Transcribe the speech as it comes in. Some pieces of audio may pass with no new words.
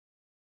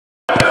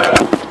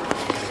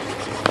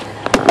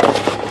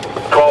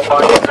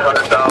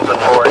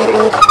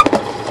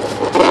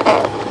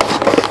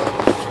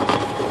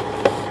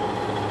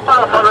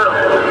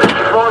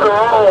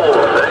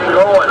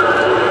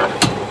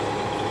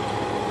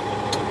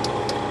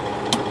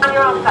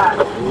You're all set.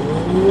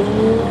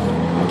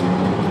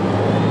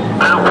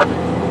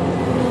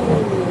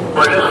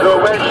 We're just going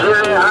to wait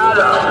really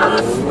harder.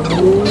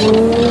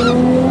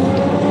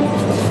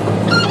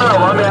 Oh,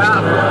 let me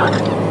out.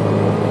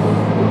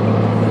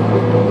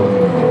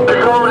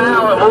 We're going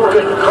out and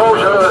moving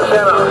closer to the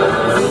center.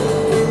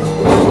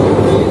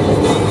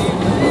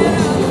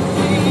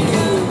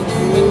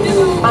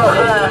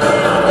 Okay.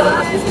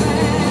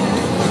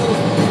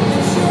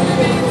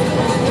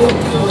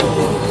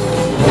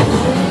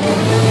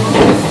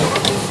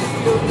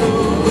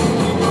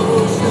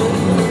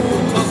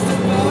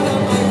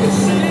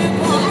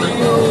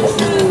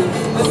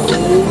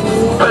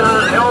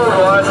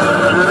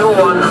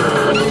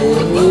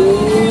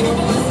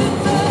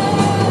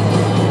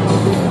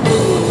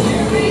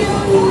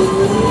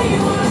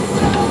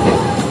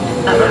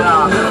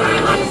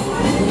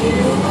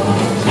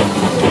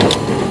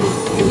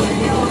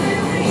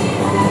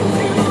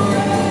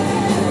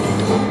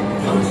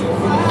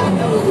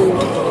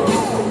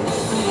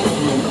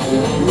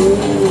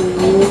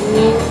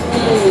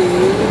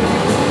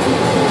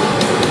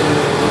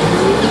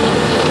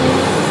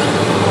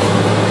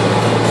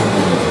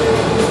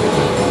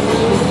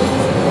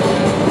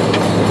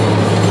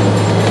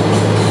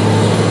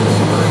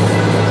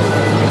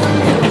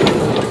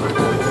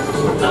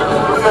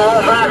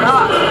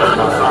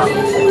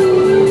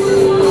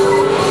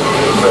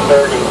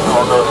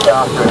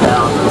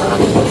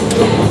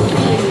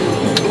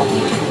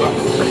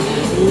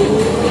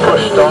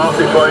 Push stop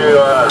before you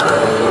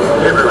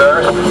hit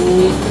reverse.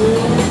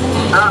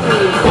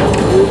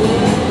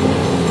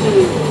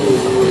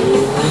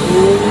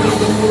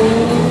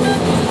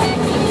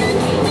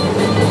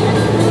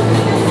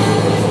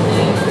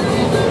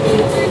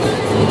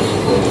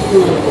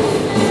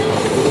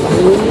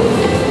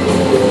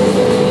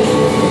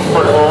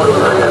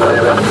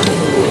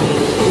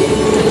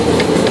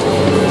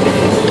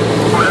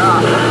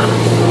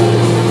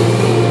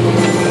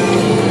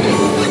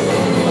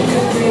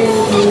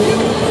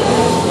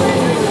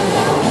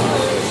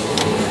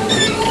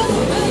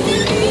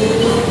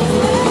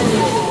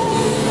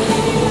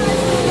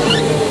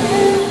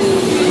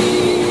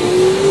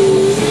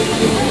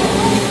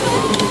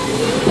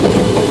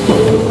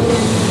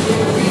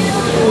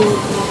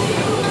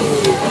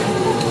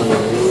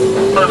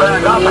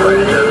 Back up,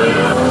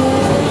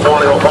 don't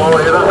want to go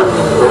forward either.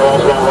 The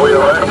roll's going the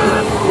other way.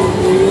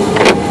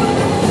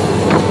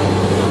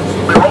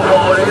 We won't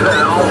forward either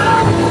now.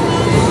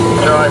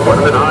 Try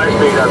putting them in high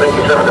speed, I think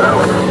he drifted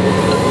out.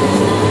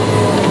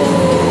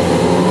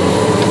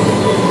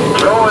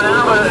 Going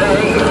out, but it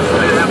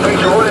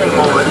makes your wood ain't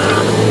moving.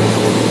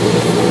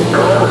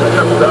 Oh, it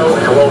comes out,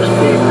 you low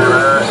speed in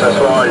reverse, that's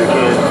why you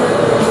can't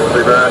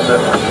reverse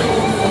it.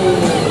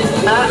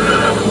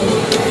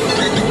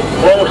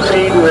 Low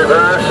speed in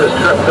reverse is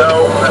tripped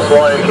out, that's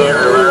why you can't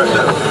reverse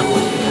it.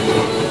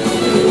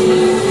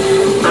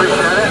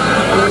 Reset it.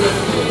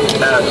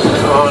 That's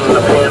on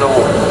the panel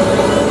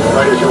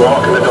right as you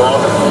walk in the door.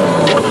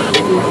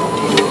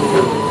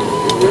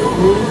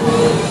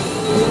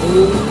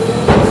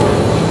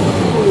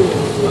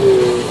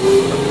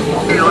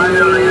 You land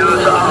it on the other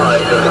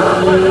side.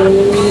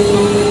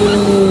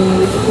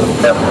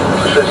 Yep,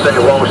 it should say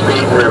low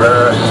speed in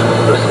reverse,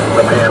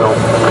 the panel.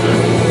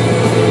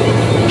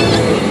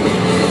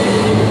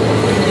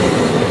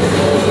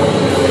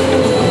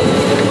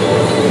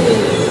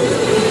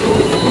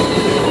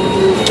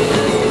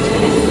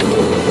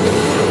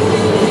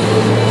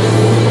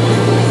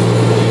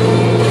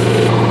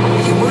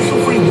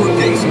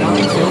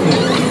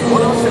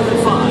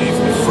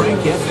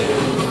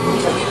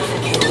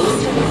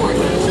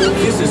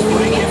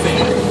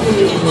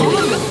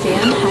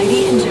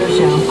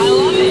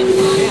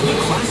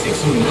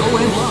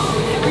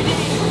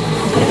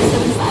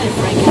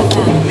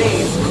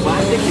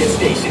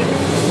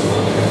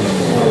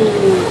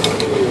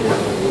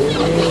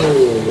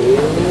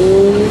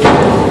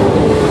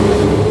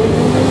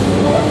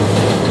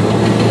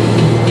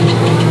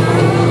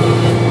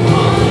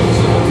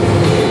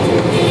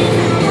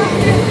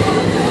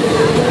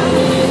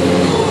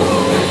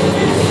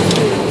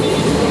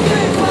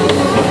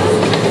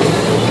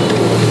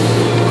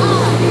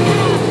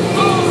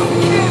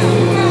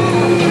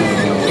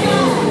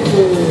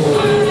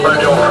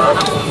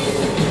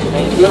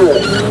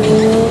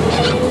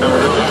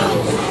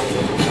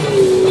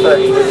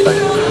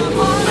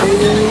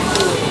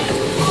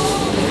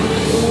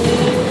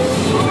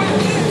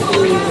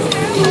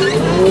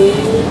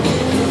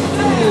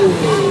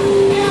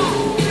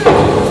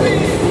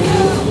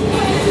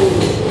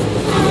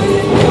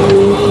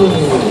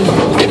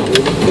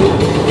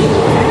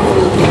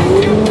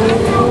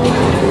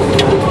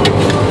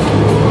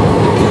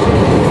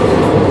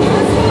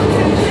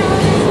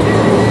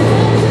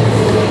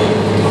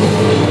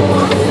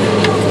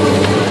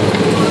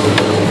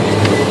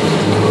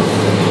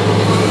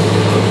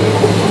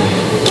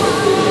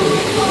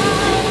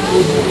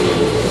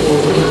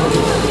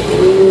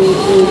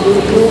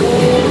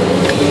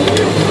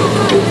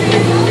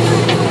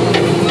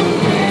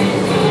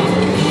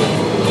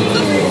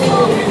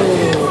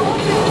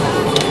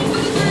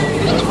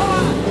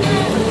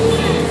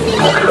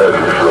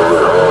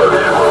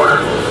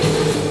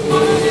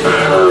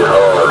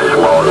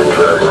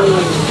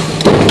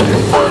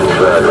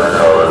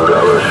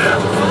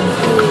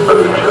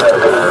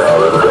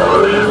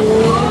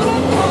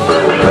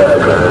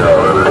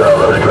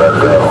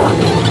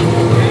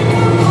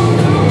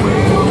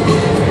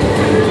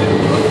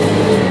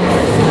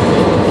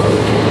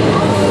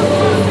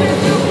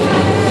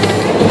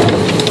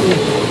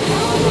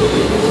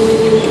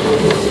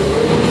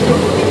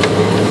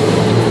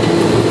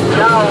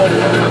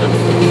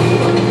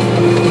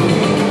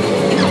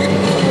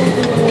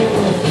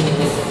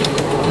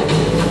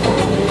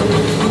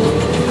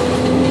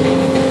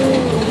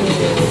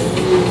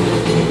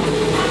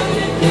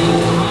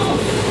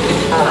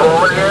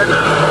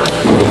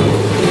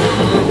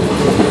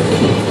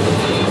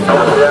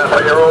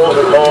 your rolls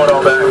and forward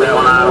on back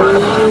down island.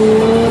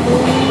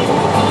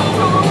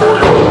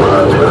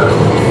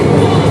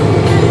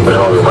 It's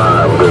only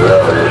mine, but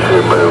that is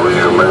shit, man. We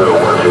can make it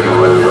once you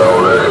lose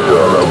all that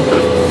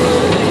stuff.